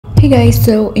Hey guys,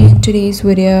 so in today's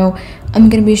video I'm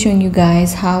going to be showing you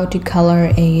guys how to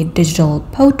color a digital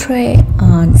portrait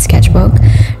on Sketchbook.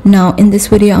 Now in this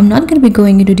video I'm not going to be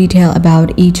going into detail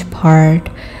about each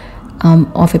part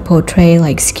of a portrait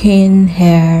like skin,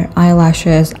 hair,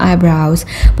 eyelashes, eyebrows,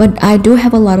 but I do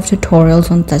have a lot of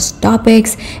tutorials on such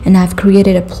topics and I've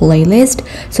created a playlist.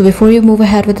 So before you move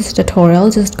ahead with this tutorial,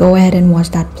 just go ahead and watch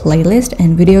that playlist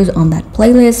and videos on that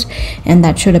playlist, and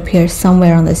that should appear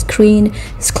somewhere on the screen.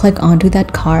 Just click onto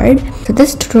that card. So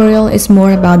this tutorial is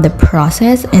more about the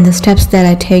process and the steps that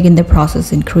I take in the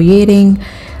process in creating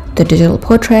the digital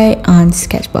portrait on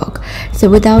Sketchbook. So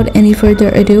without any further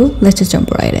ado, let's just jump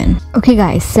right in. Okay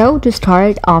guys, so to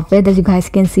start off with, as you guys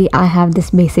can see, I have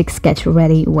this basic sketch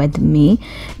ready with me.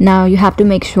 Now you have to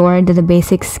make sure that the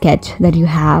basic sketch that you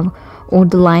have or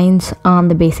the lines on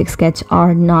the basic sketch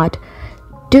are not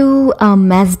too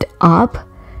messed up,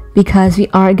 because we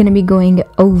are going to be going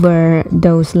over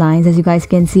those lines. As you guys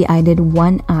can see, I did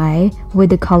one eye with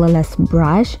the colorless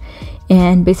brush,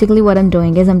 and basically what I'm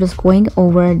doing is I'm just going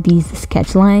over these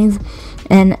sketch lines,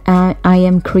 and I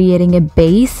am creating a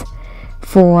base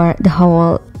for the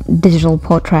whole digital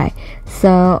portrait.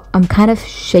 So I'm kind of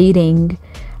shading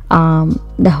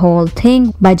the whole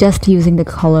thing by just using the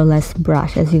colorless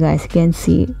brush, as you guys can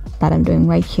see that I'm doing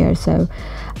right here. So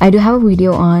I do have a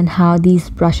video on how these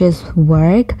brushes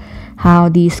work, how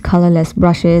these colorless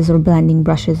brushes or blending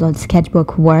brushes on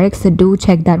Sketchbook work, so do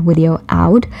check that video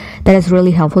out. That is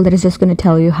really helpful. That is just going to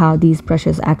tell you how these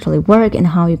brushes actually work and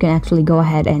how you can actually go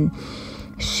ahead and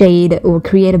shade or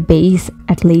create a base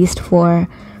at least for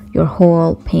your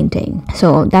whole painting.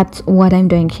 So that's what I'm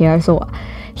doing here. So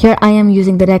here I am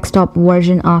using the desktop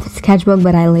version of Sketchbook,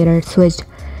 but I later switched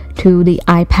to the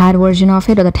iPad version of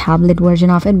it or the tablet version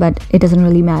of it, but it doesn't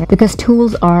really matter because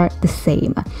tools are the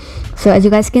same. So as you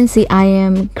guys can see, I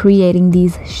am creating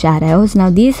these shadows. Now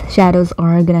these shadows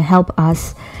are gonna help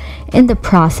us in the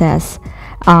process,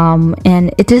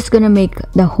 and it is gonna make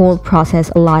the whole process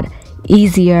a lot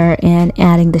easier, and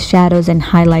adding the shadows and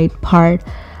highlight part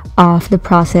of the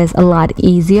process a lot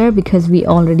easier because we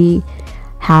already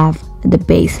have the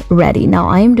base ready. Now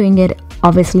I am doing it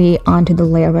obviously onto the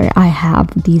layer where I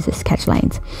have these sketch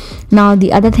lines. Now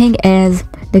the other thing is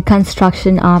the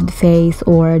construction of the face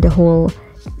or the whole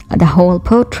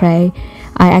portrait.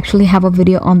 I actually have a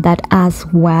video on that as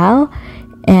well,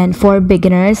 and for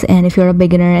beginners, and if you're a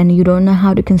beginner and you don't know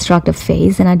how to construct a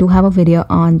face, and I do have a video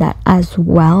on that as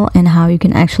well, and how you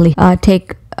can actually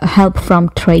take help from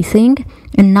tracing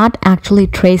and not actually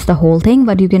trace the whole thing,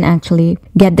 but you can actually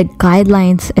get the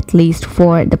guidelines at least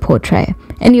for the portrait,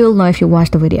 and you'll know if you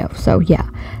watch the video. So yeah,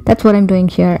 that's what I'm doing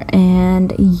here.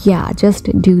 And yeah,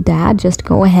 just do that. Just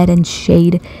go ahead and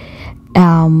shade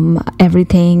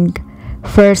everything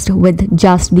first with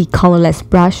just the colorless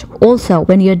brush. Also,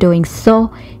 when you're doing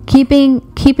so, keep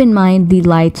in mind the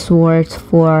light source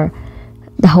for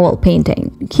the whole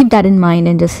painting. Keep that in mind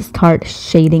and just start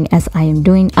shading as I am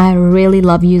doing. I really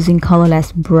love using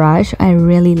colorless brush. I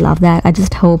really love that. I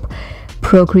just hope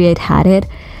Procreate had it,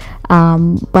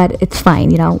 but it's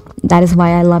fine, you know. That is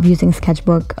why I love using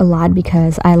Sketchbook a lot,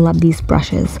 because I love these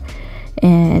brushes.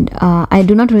 And I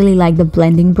do not really like the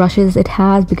blending brushes it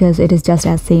has, because it is just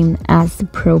as same as the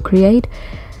Procreate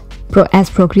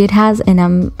has, and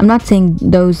I'm not saying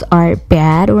those are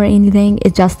bad or anything.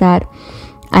 It's just that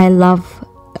I love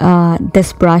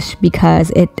this brush because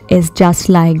it is just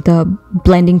like the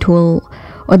blending tool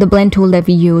or the blend tool that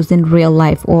we use in real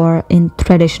life or in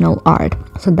traditional art.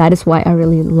 So that is why I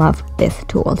really love this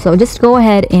tool. So just go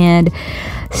ahead and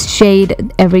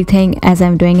shade everything as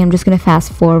I'm doing. I'm just gonna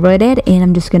fast forward it, and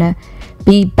I'm just gonna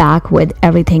be back with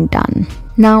everything done.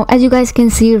 Now as you guys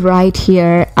can see right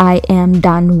here, I am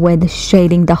done with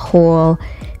shading the whole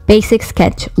basic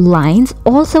sketch lines.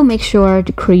 Also make sure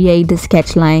to create the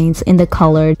sketch lines in the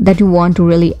color that you want to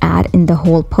really add in the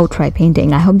whole portrait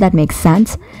painting. I hope that makes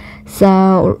sense.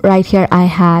 So right here I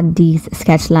had these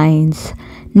sketch lines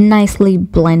nicely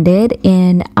blended,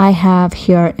 and I have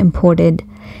here imported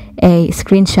a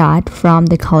screenshot from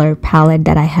the color palette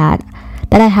that I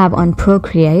have on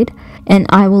Procreate, and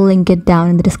I will link it down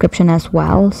in the description as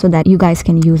well so that you guys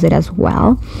can use it as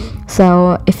well.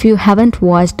 So if you haven't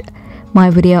watched my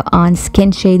video on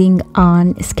skin shading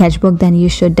on Sketchbook, then you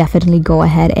should definitely go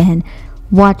ahead and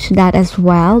watch that as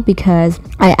well, because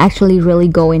I actually really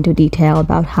go into detail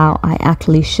about how I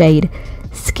actually shade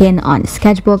skin on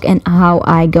Sketchbook and how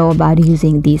I go about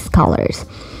using these colors.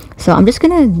 So I'm just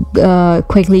gonna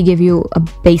quickly give you a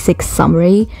basic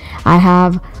summary. I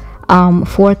have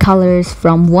 4 colors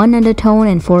from one undertone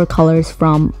and 4 colors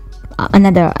from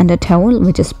another undertone,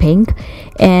 which is pink,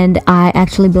 and I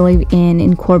actually believe in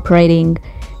incorporating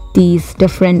these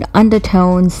different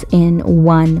undertones in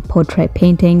one portrait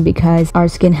painting, because our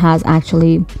skin has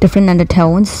actually different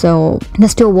undertones. So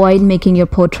just to avoid making your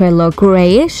portrait look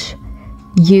grayish,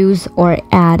 use or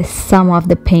add some of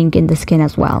the pink in the skin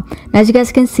as well. Now, as you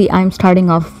guys can see, I'm starting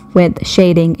off with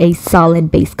shading a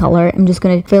solid base color. I'm just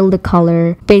going to fill the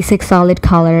color, basic solid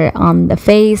color on the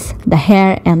face, the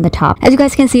hair, and the top. As you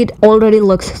guys can see, it already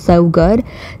looks so good.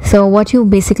 So what you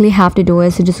basically have to do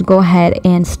is to just go ahead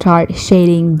and start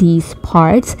shading these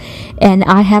parts. And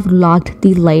I have locked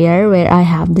the layer where I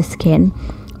have the skin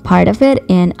part of it,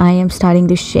 and I am starting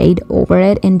to shade over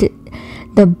it. And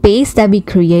the base that we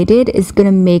created is going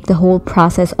to make the whole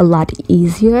process a lot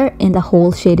easier, and the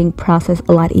whole shading process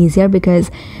a lot easier, because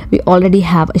we already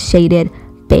have a shaded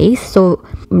base. So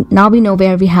now we know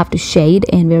where we have to shade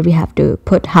and where we have to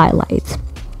put highlights.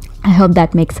 I hope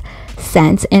that makes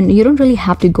sense. And you don't really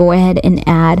have to go ahead and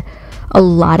add a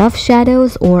lot of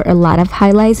shadows or a lot of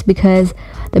highlights, because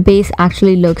the base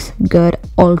actually looks good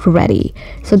already.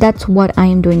 So that's what I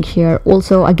am doing here.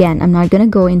 Also, again, I'm not gonna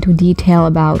go into detail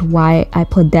about why I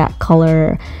put that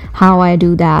color, how I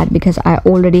do that, because I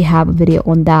already have a video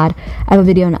on that. I have a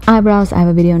video on eyebrows, I have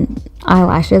a video on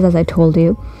eyelashes, as I told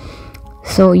you.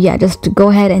 So yeah, just go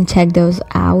ahead and check those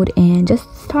out, and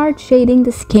just start shading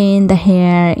the skin, the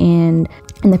hair, and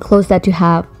the clothes that you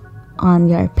have on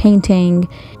your painting.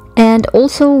 And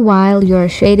also, while you're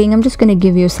shading, I'm just going to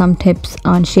give you some tips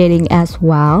on shading as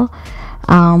well.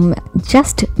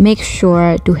 Just make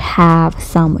sure to have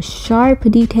some sharp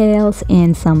details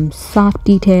and some soft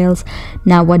details.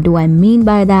 Now, what do I mean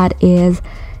by that is,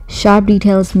 sharp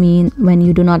details mean when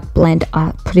you do not blend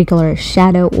a particular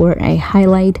shadow or a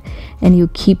highlight, and you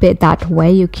keep it that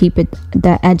way, you keep it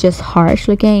the edges harsh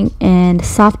looking. And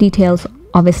soft details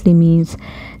obviously means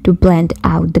to blend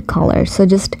out the color. So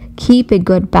just keep a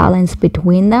good balance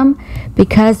between them,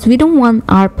 because we don't want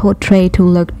our portrait to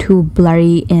look too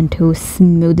blurry and too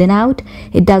smoothen out.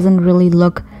 It doesn't really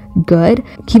look good.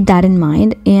 Keep that in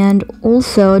mind. And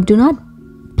also, do not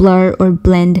blur or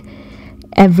blend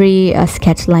every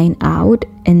sketch line out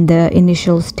in the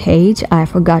initial stage. I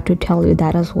forgot to tell you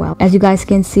that as well. As you guys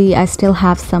can see, I still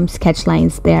have some sketch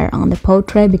lines there on the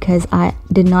portrait, because I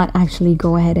did not actually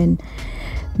go ahead and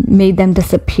made them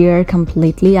disappear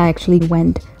completely. I actually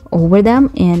went over them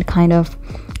and kind of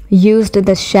used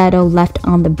the shadow left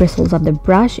on the bristles of the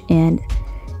brush and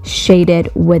shaded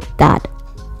with that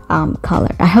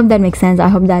color. I hope that makes sense. I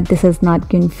hope that this is not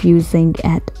confusing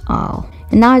at all.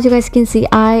 And now, as you guys can see,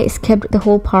 I skipped the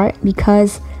whole part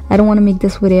because I don't want to make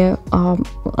this video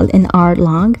an hour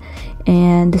long,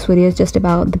 and this video is just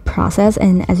about the process.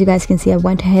 And as you guys can see, I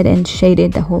went ahead and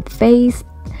shaded the whole face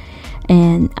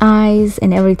and eyes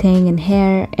and everything, and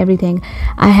hair, everything.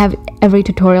 I have every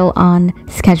tutorial on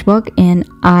Sketchbook, and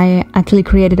I actually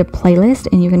created a playlist,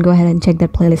 and you can go ahead and check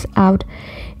that playlist out,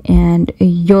 and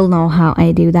you'll know how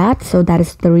I do that. So that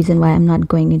is the reason why I'm not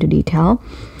going into detail.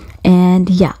 And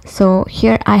yeah, so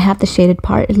here I have the shaded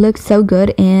part. It looks so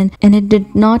good, and it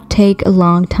did not take a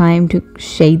long time to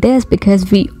shade this,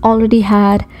 because we already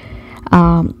had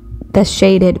the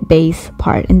shaded base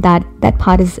part, and that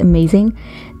part is amazing.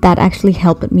 That actually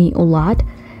helped me a lot,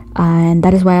 and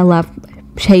that is why I love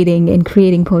shading and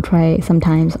creating portrait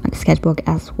sometimes on Sketchbook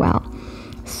as well.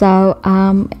 So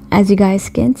as you guys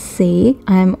can see,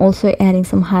 I'm also adding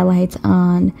some highlights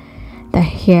on the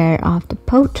hair of the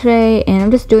portrait, and I'm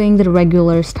just doing the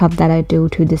regular stuff that I do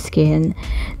to the skin,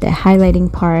 the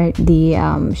highlighting part,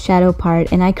 the shadow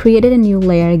part. And I created a new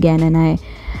layer again, and I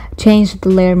changed the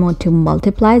layer mode to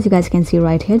multiply, as you guys can see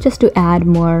right here, just to add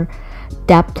more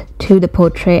depth to the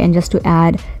portrait, and just to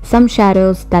add some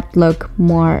shadows that look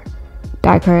more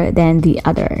darker than the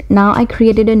other. Now I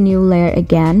created a new layer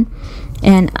again,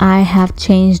 and I have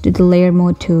changed the layer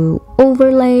mode to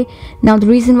overlay. Now the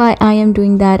reason why I am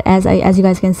doing that, as you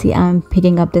guys can see, I'm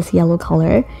picking up this yellow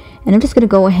color, and I'm just going to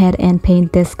go ahead and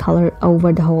paint this color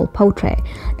over the whole portrait.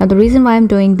 Now the reason why I'm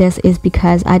doing this is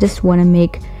because I just want to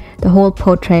make the whole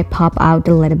portrait pop out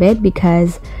a little bit,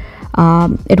 because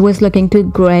it was looking too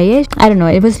grayish. I don't know,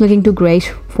 it was looking too grayish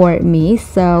for me.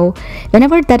 So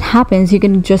whenever that happens, you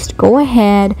can just go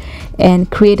ahead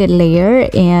and create a layer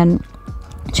and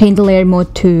change the layer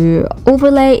mode to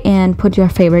overlay, and put your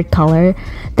favorite color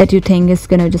that you think is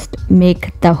gonna just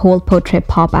make the whole portrait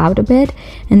pop out a bit,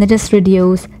 and then just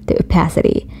reduce the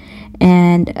opacity.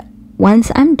 And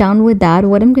once I'm done with that,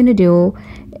 what I'm gonna do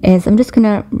is I'm just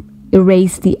gonna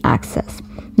erase the excess.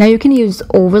 Now you can use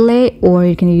overlay or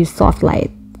you can use soft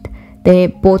light. They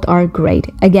both are great.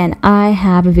 Again, I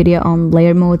have a video on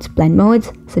layer modes, blend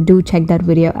modes, so do check that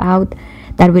video out.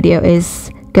 That video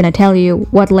is gonna tell you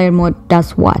what layer mode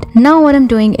does what. Now what I'm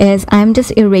doing is I'm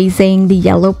just erasing the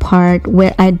yellow part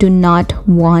where I do not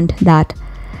want that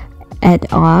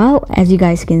at all. As you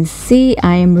guys can see,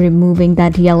 I am removing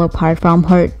that yellow part from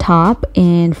her top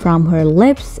and from her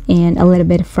lips and a little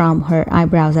bit from her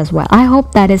eyebrows as well. I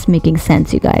hope that is making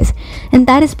sense, you guys. And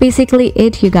that is basically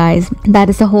it, you guys. That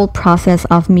is the whole process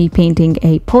of me painting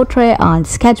a portrait on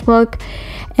Sketchbook,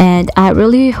 and I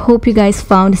really hope you guys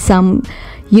found some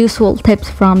useful tips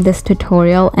from this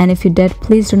tutorial, and if you did,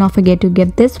 please do not forget to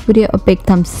give this video a big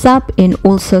thumbs up and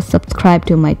also subscribe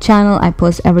to my channel. I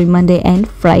post every Monday and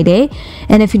Friday,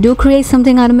 and if you do create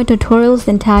something out of my tutorials,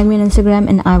 then tag me on Instagram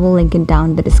and I will link it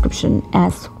down in the description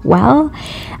as well.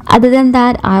 Other than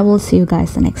that, I will see you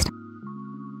guys the next time.